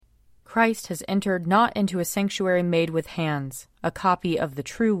Christ has entered not into a sanctuary made with hands, a copy of the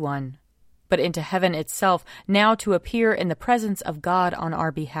true one, but into heaven itself, now to appear in the presence of God on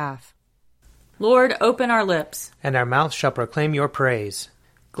our behalf. Lord, open our lips, and our mouth shall proclaim your praise.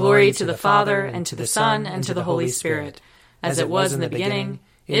 Glory to the Father, and to the Son, and to the Holy Spirit, as it was in the beginning,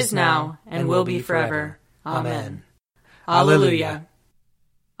 is now, and will be forever. Amen. Alleluia.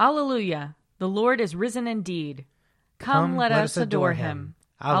 Alleluia. The Lord is risen indeed. Come, let us adore him.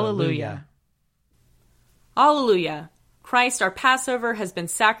 Alleluia. Alleluia. Christ our Passover has been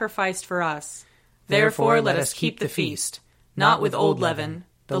sacrificed for us. Therefore let us keep the feast, not with old leaven,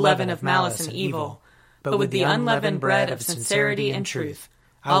 the leaven of malice and evil, but with the unleavened bread of sincerity and truth.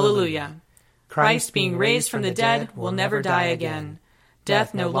 Alleluia. Christ, being raised from the dead, will never die again.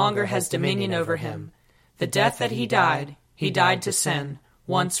 Death no longer has dominion over him. The death that he died to sin,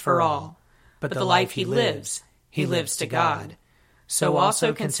 once for all. But the life he lives to God. So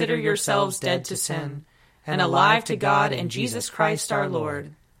also consider yourselves dead to sin, and alive to God in Jesus Christ our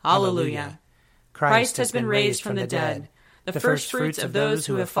Lord. Alleluia. Christ has been raised from the dead, the firstfruits of those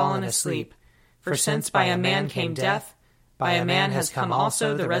who have fallen asleep. For since by a man came death, by a man has come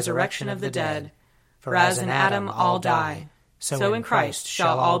also the resurrection of the dead. For as in Adam all die, so in Christ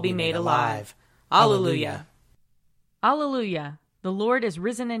shall all be made alive. Alleluia. Alleluia. The Lord is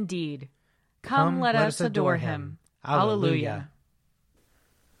risen indeed. Come, let us adore him. Alleluia.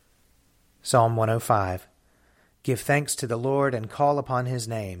 Psalm 105. Give thanks to the Lord and call upon his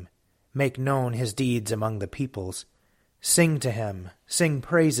name. Make known his deeds among the peoples. Sing to him, sing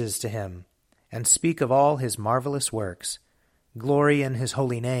praises to him, and speak of all his marvelous works. Glory in his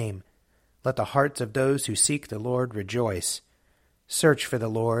holy name. Let the hearts of those who seek the Lord rejoice. Search for the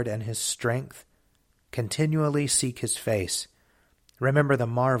Lord and his strength. Continually seek his face. Remember the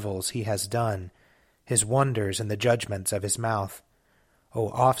marvels he has done, his wonders and the judgments of his mouth. O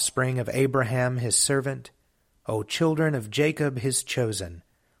offspring of Abraham his servant, O children of Jacob his chosen.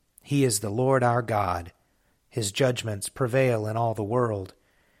 He is the Lord our God. His judgments prevail in all the world.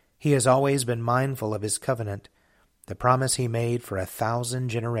 He has always been mindful of his covenant, the promise he made for 1,000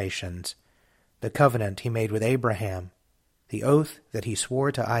 generations, the covenant he made with Abraham, the oath that he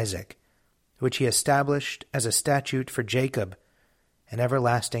swore to Isaac, which he established as a statute for Jacob, an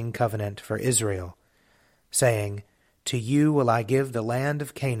everlasting covenant for Israel, saying, To you will I give the land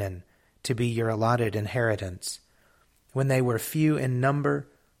of Canaan to be your allotted inheritance. When they were few in number,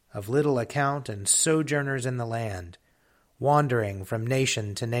 of little account and sojourners in the land, wandering from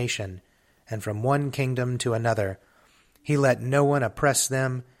nation to nation, and from one kingdom to another, he let no one oppress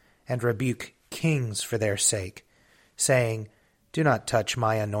them, and rebuke kings for their sake, saying, Do not touch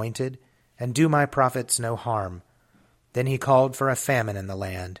my anointed, and do my prophets no harm. Then he called for a famine in the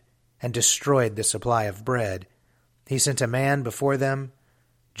land, and destroyed the supply of bread. He sent a man before them,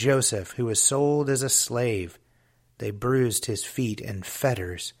 Joseph, who was sold as a slave. They bruised his feet in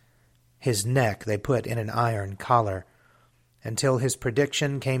fetters. His neck they put in an iron collar, until his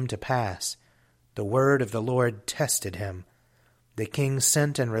prediction came to pass. The word of the Lord tested him. The king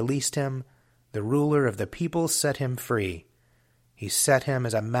sent and released him. The ruler of the people set him free. He set him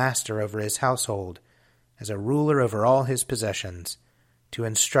as a master over his household, as a ruler over all his possessions, to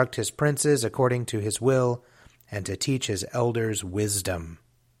instruct his princes according to his will, and to teach his elders wisdom.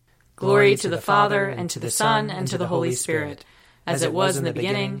 Glory to the Father, and to the Son, and to the Holy Spirit, as it was in the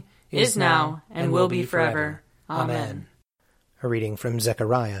beginning, is now, and will be forever. Amen. A reading from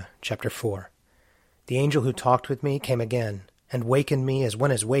Zechariah, chapter 4. The angel who talked with me came again, and wakened me as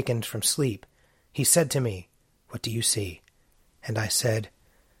one is wakened from sleep. He said to me, What do you see? And I said,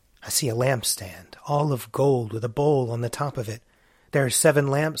 I see a lampstand, all of gold, with a bowl on the top of it. There are 7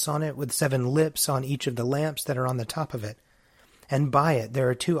 lamps on it, with 7 lips on each of the lamps that are on the top of it. And by it there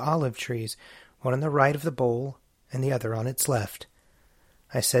are 2 olive trees, one on the right of the bowl, and the other on its left.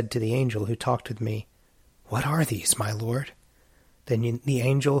 I said to the angel who talked with me, What are these, my lord? Then the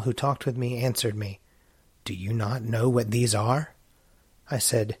angel who talked with me answered me, Do you not know what these are? I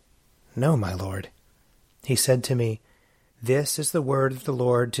said, No, my lord. He said to me, This is the word of the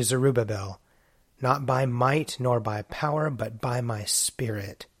Lord to Zerubbabel. Not by might nor by power, but by my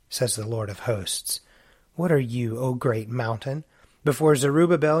Spirit, says the Lord of hosts. What are you, O great mountain? Before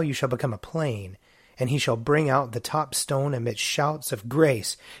Zerubbabel you shall become a plain, and he shall bring out the top stone amidst shouts of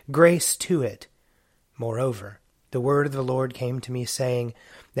grace, grace to it. Moreover, the word of the Lord came to me, saying,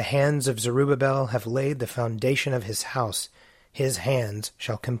 The hands of Zerubbabel have laid the foundation of his house. His hands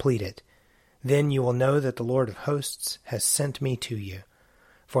shall complete it. Then you will know that the Lord of hosts has sent me to you.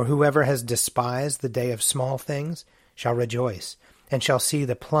 For whoever has despised the day of small things shall rejoice, and shall see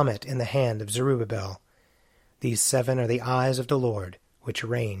the plummet in the hand of Zerubbabel. These 7 are the eyes of the Lord, which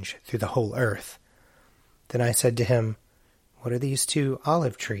range through the whole earth. Then I said to him, What are these 2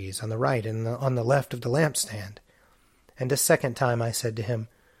 olive trees on the right and on the left of the lampstand? And a second time I said to him,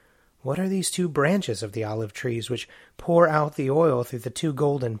 What are these 2 branches of the olive trees which pour out the oil through the 2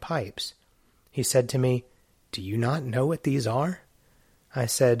 golden pipes? He said to me, Do you not know what these are? I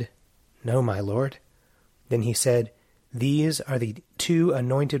said, No, my lord. Then he said, These are the 2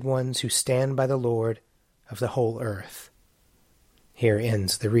 anointed ones who stand by the Lord of the whole earth. Here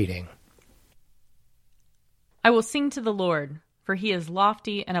ends the reading. I will sing to the Lord, for he is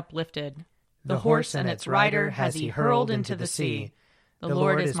lofty and uplifted. The horse and its rider has he hurled into the sea. The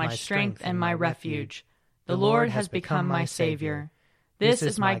Lord is my strength and my refuge. The Lord has become my Savior. This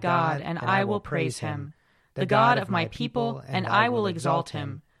is my God, and I will praise him, the God of my people, and I will exalt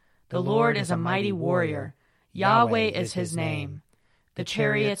him. The Lord is a mighty warrior. Yahweh is his name. The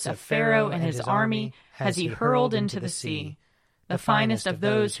chariots of Pharaoh and his army has he hurled into the sea. The finest of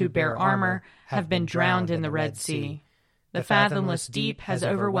those who bear armor have been drowned in the Red Sea. The fathomless deep has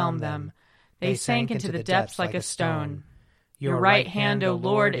overwhelmed them. They sank into the depths like a stone. Your right hand, O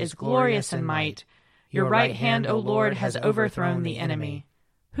Lord, is glorious in might. Your right hand, O Lord, has overthrown the enemy.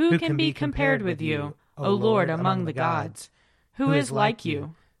 Who can be compared with you, O Lord, among the gods? Who is like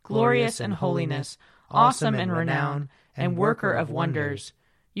you, glorious in holiness, awesome in renown, and worker of wonders?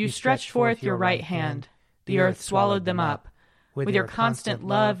 You stretched forth your right hand. The earth swallowed them up. With your constant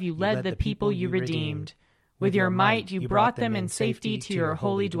love you led the people you redeemed. With your might you brought them in safety to your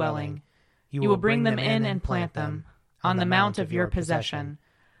holy dwelling. You will bring them in and plant them on the mount of your possession,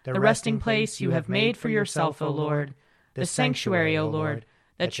 the resting place you have made for yourself, O Lord, the sanctuary, O Lord,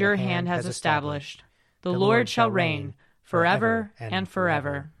 that your hand has established. The Lord shall reign forever and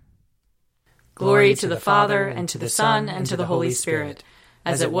forever. Glory to the Father, and to the Son, and to the Holy Spirit,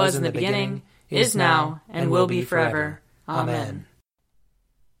 as it was in the beginning, is now, and will be forever. Amen.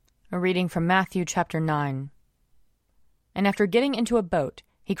 A reading from Matthew chapter 9. And after getting into a boat,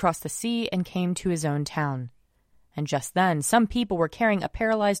 he crossed the sea and came to his own town. And just then some people were carrying a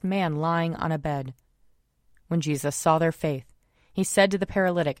paralyzed man lying on a bed. When Jesus saw their faith, he said to the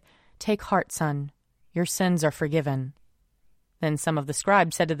paralytic, Take heart, son, your sins are forgiven. Then some of the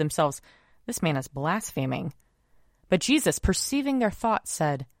scribes said to themselves, This man is blaspheming. But Jesus, perceiving their thoughts,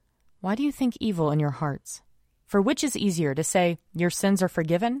 said, Why do you think evil in your hearts? For which is easier, to say, Your sins are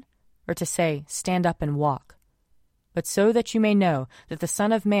forgiven, or to say, Stand up and walk? But so that you may know that the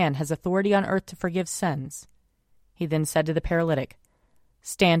Son of Man has authority on earth to forgive sins. He then said to the paralytic,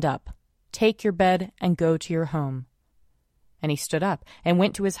 Stand up, take your bed, and go to your home. And he stood up and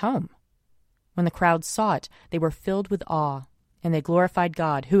went to his home. When the crowd saw it, they were filled with awe, and they glorified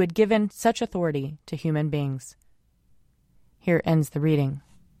God, who had given such authority to human beings. Here ends the reading.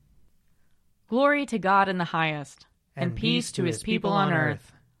 Glory to God in the highest, and peace to his people on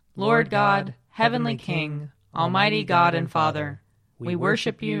earth. Lord God, heavenly King, almighty God and Father, we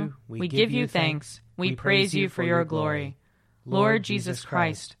worship you, we give you thanks, we praise you for your glory. Lord Jesus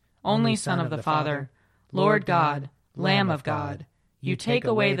Christ, only Son of the Father, Lord God, Lamb of God, you take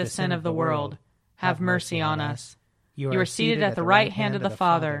away the sin of the world. Have mercy on us. You are seated at the right hand of the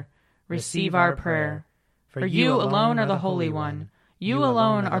Father. Receive our prayer. For you alone are the Holy One. You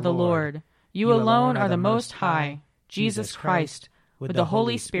alone are the Lord. You alone are the Most High, Jesus Christ, with the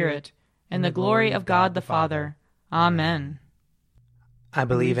Holy Spirit, in the glory of God the Father. Amen. I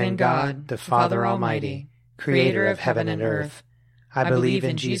believe in God, the Father Almighty, creator of heaven and earth. I believe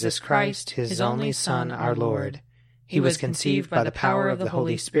in Jesus Christ, his only Son, our Lord. He was conceived by the power of the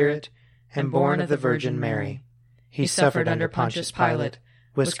Holy Spirit and born of the Virgin Mary. He suffered under Pontius Pilate,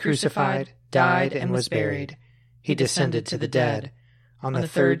 was crucified, died, and was buried. He descended to the dead. On the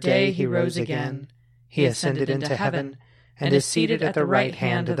 3rd day he rose again. He ascended into heaven and is seated at the right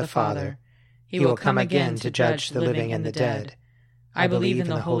hand of the Father. He will come again to judge the living and the dead. I believe in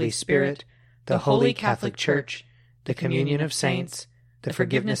the Holy Spirit, the Holy Catholic Church, the communion of saints, the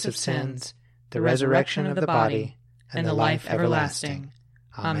forgiveness of sins, the resurrection of the body, and the life everlasting.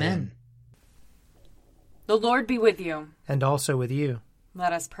 Amen. The Lord be with you. And also with you.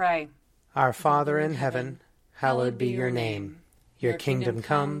 Let us pray. Our Father in heaven, hallowed be your name. Your kingdom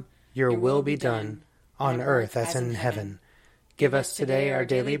come, your will be done, on earth as in heaven. Give us today our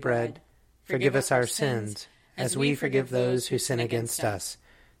daily bread. Forgive us our sins, as we forgive those who sin against us.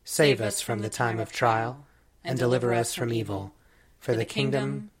 Save us from the time of trial, and deliver us from evil. For the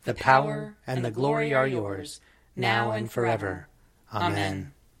kingdom, the power, and the glory are yours, now and forever.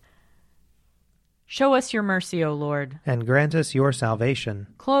 Amen. Show us your mercy, O Lord. And grant us your salvation.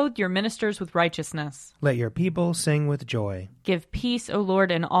 Clothe your ministers with righteousness. Let your people sing with joy. Give peace, O Lord,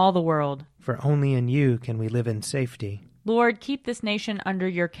 in all the world. For only in you can we live in safety. Lord, keep this nation under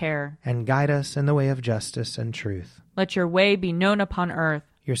your care. And guide us in the way of justice and truth. Let your way be known upon earth.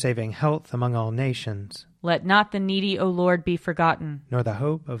 Your saving health among all nations. Let not the needy, O Lord, be forgotten. Nor the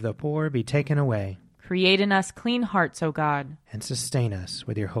hope of the poor be taken away. Create in us clean hearts, O God. And sustain us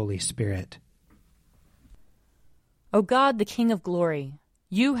with your Holy Spirit. O God, the King of glory,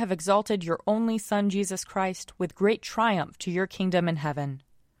 you have exalted your only Son, Jesus Christ, with great triumph to your kingdom in heaven.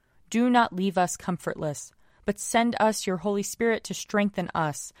 Do not leave us comfortless, but send us your Holy Spirit to strengthen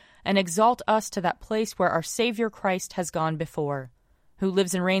us and exalt us to that place where our Savior Christ has gone before, who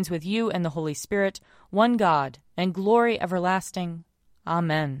lives and reigns with you and the Holy Spirit, one God, and glory everlasting.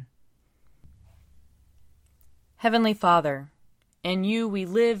 Amen. Heavenly Father, in you we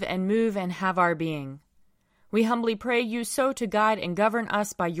live and move and have our being. We humbly pray you so to guide and govern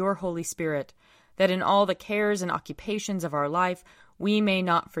us by your Holy Spirit, that in all the cares and occupations of our life we may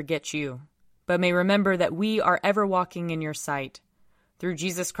not forget you, but may remember that we are ever walking in your sight. Through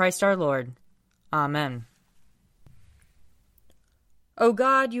Jesus Christ our Lord. Amen. O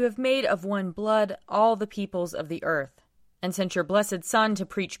God, you have made of one blood all the peoples of the earth, and sent your blessed Son to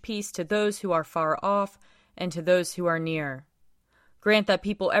preach peace to those who are far off and to those who are near. Grant that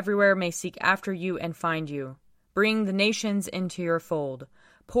people everywhere may seek after you and find you. Bring the nations into your fold.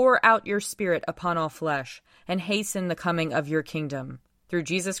 Pour out your Spirit upon all flesh, and hasten the coming of your kingdom. Through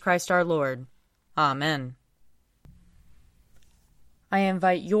Jesus Christ our Lord. Amen. I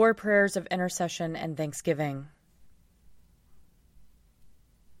invite your prayers of intercession and thanksgiving.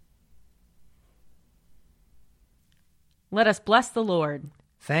 Let us bless the Lord.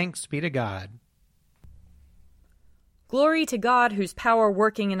 Thanks be to God. Glory to God, whose power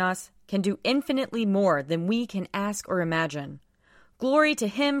working in us can do infinitely more than we can ask or imagine. Glory to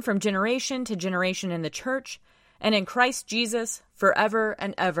him from generation to generation in the church and in Christ Jesus forever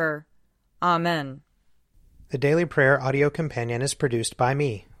and ever. Amen. The Daily Prayer audio companion is produced by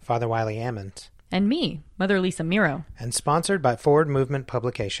me, Father Wiley Ammons. And me, Mother Lisa Miro. And sponsored by Forward Movement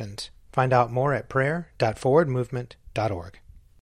Publications. Find out more at prayer.forwardmovement.org.